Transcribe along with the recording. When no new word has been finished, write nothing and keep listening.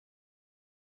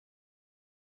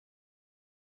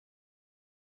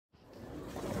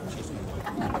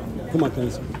Come on,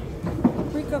 Canelo.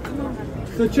 Rico, come on.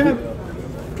 So, champ,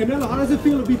 Canelo, how does it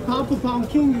feel to be pound for pound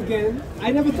king again?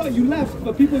 I never thought you left,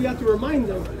 but people you have to remind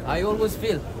them. I always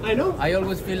feel. I know. I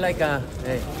always feel like a.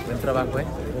 Hey, buen trabajo, eh?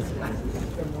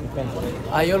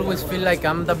 I always feel like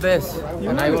I'm the best,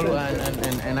 and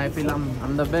I feel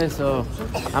I'm the best. So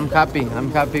I'm happy. I'm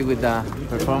happy with the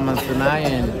performance tonight,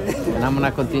 and I'm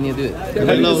gonna continue to do it. The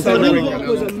ring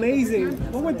was amazing.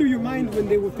 What went through your mind when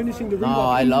they were finishing the ring? No,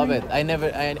 I love it. I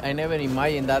never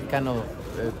imagined that kind of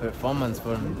performance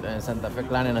for Santa Fe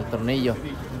Clan in El Tornillo.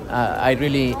 I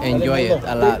really enjoy it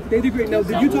a lot. They did great. Now,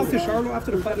 did you talk to Charlo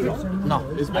after the fight at all? No,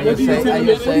 I just say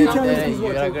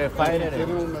you're a great fighter.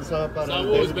 ¿Tiene un mensaje para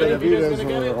David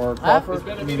Benavidez or Crawford?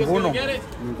 Ninguno.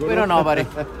 We don't know, buddy.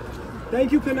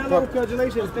 Thank you, Canelo.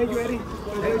 Congratulations. Thank you, Eddie.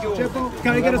 Thank you, Chepo.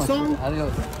 Can I get a song?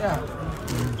 Adios. Yeah.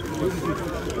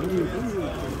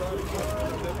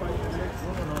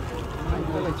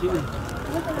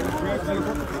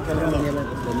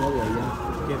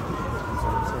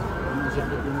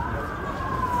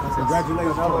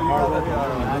 Congratulations for the hard work.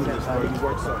 You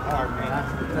worked so hard, man.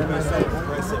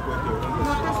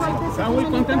 Saúl,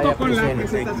 muy contento con la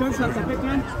presentación Santa Fe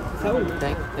Clan. Saúl.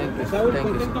 Saúl,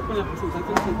 contento con la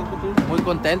presentación Santa Fe Clan. Muy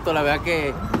contento, la verdad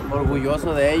que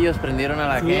orgulloso de ellos, prendieron a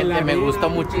la gente, me gustó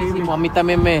muchísimo, a mí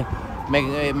también me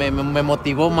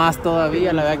motivó más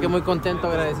todavía, la verdad que muy contento,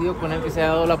 agradecido con él que se ha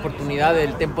dado la oportunidad,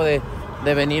 el tiempo de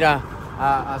venir a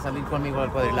salir conmigo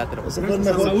al cuadrilátero.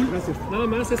 Saúl, nada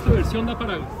más esta versión da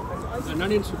para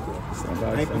ganar en su...